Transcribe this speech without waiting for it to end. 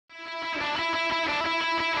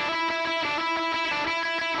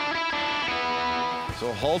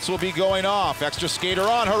So Holtz will be going off. Extra skater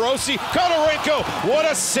on. Hirose, Kodorenko.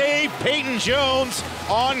 What a save, Peyton Jones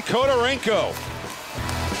on Kodorenko.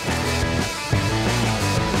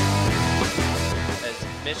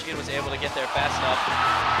 As Michigan was able to get there fast enough.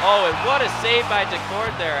 Oh, and what a save by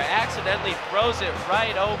Decord there. Accidentally throws it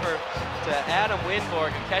right over to Adam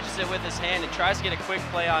Winborg, who catches it with his hand and tries to get a quick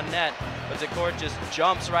play on net. But Decord just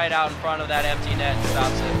jumps right out in front of that empty net and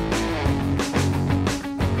stops it.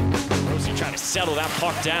 Trying to settle that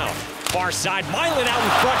puck down. Far side, Milan out in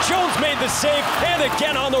front. Jones made the save, and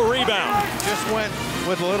again on the rebound. Just went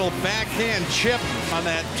with a little backhand chip on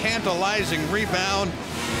that tantalizing rebound,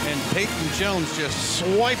 and Peyton Jones just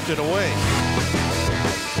swiped it away.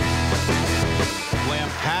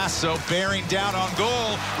 Lampasso bearing down on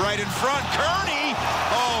goal, right in front. Kearney,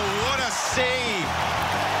 oh, what a save.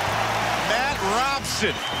 Matt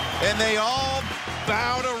Robson, and they all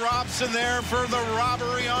bow to Robson there for the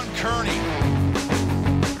robbery on Kearney.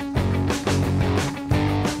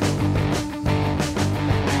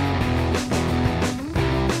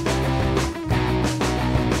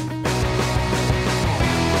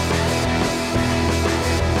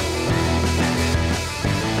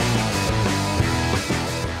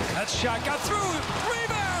 That shot got through.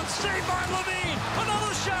 Rebound, saved by Levine.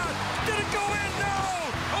 Another shot. Did it go in?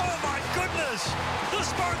 No. Oh my goodness. The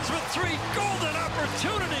Spartans with 3 golden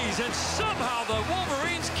opportunities, and somehow the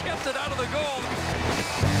Wolverines kept it out of the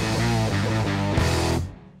goal.